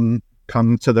 come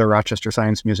to the Rochester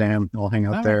Science Museum. We'll hang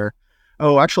out there.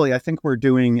 Oh, actually, I think we're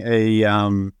doing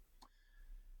a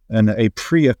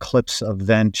pre-eclipse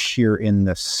event here in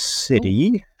the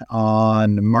city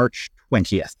on March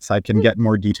 20th. I can get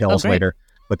more details later,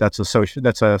 but that's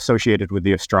associated with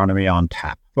the Astronomy on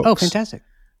Tap folks. Oh, fantastic.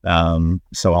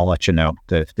 So I'll let you know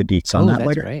the deets on that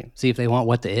later. Great. See if they want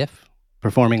What the If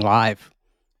performing live.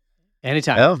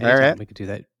 Anytime. Oh, all right. We could do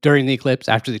that during the eclipse,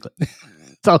 after the eclipse.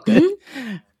 It's all good.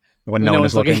 When no one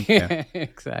is looking. Yeah.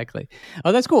 Exactly.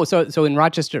 Oh, that's cool. So in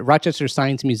Rochester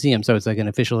Science Museum, so it's like an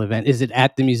official event. Is it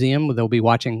at the museum where they'll be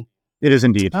watching? It is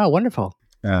indeed. Oh, wonderful.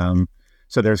 So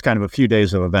there's kind of a few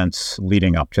days of events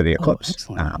leading up to the eclipse. Oh,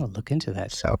 excellent. I'll look into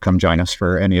that. So come join us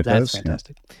for any of those. That's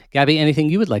fantastic. Gabby,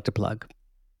 anything you would like to plug?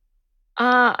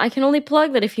 I can only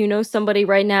plug that if you know somebody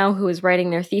right now who is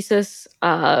writing their thesis,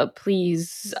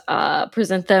 please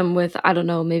present them with, I don't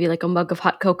know, maybe like a mug of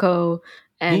hot cocoa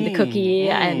and a cookie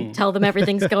and tell them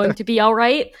everything's going to be all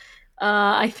right.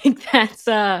 I think that's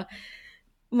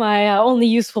my only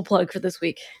useful plug for this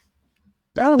week.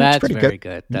 Oh, that's very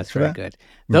good. That's very good.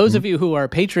 Those of you who are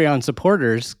Patreon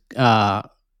supporters,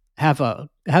 have a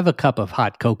cup of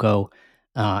hot cocoa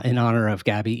in honor of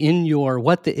Gabby in your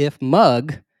What the If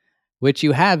mug, which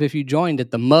you have if you joined at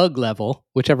the mug level,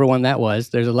 whichever one that was.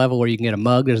 There's a level where you can get a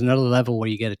mug. There's another level where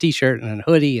you get a t-shirt and a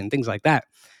hoodie and things like that.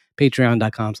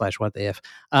 Patreon.com/whattheif.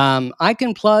 I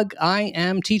can plug, I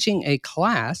am teaching a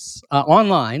class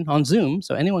online on Zoom,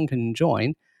 so anyone can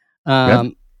join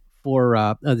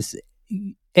for this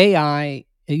AI,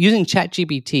 using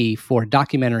ChatGPT for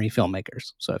documentary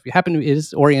filmmakers. So if you happen to, it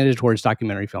is oriented towards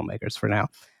documentary filmmakers for now.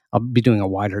 I'll be doing a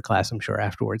wider class, I'm sure,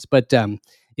 afterwards. But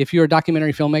if you're a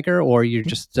documentary filmmaker or you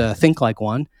just think like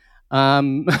one,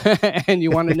 and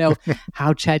you want to know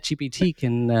how ChatGPT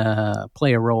can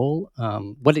play a role,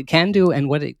 what it can do and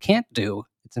what it can't do,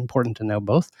 it's important to know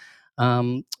both.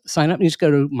 Sign up and just go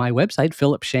to my website,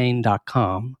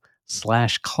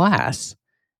 philipshane.com/class,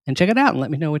 and check it out and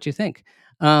let me know what you think.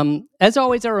 As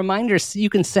always, a reminder, you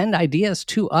can send ideas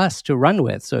to us to run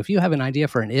with. So if you have an idea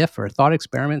for an if or a thought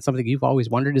experiment, something you've always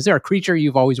wondered, is there a creature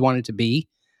you've always wanted to be?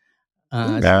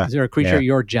 Is there a creature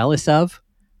you're jealous of?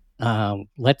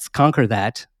 Let's conquer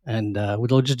that, and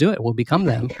we'll just do it. We'll become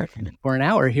them for an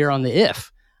hour here on the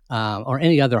If, or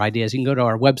any other ideas. You can go to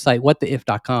our website,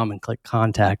 whattheif.com, and click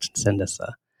contact and send us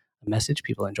a message.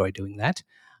 People enjoy doing that.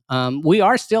 We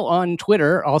are still on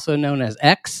Twitter, also known as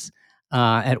X,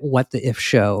 at What the If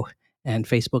Show, and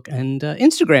Facebook and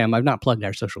Instagram. I've not plugged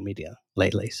our social media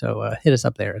lately, so hit us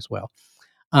up there as well.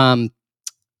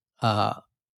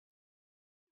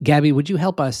 Gabby, would you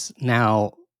help us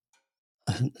now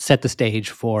set the stage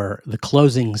for the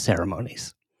closing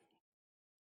ceremonies?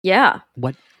 Yeah.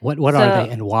 What are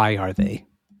they and why are they?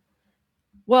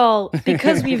 Well,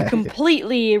 because we've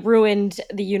completely ruined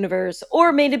the universe,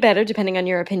 or made it better, depending on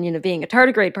your opinion of being a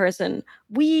tardigrade person,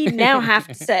 we now have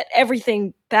to set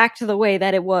everything back to the way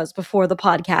that it was before the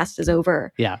podcast is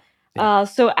over. Yeah.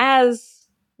 So as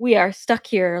we are stuck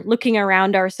here, looking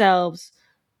around ourselves,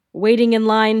 waiting in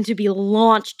line to be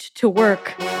launched to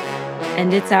work,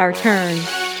 and it's our turn,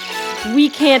 we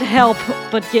can't help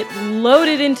but get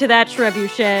loaded into that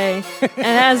trebuchet, and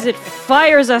as it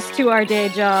fires us to our day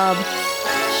job,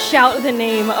 shout the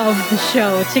name of the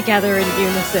show together in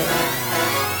unison.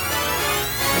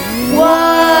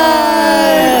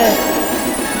 What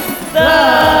the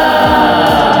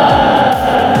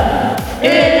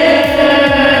If?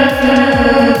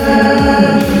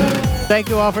 Thank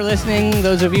you all for listening.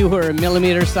 Those of you who are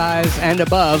millimeter size and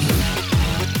above,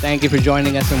 thank you for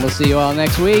joining us, and we'll see you all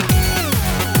next week.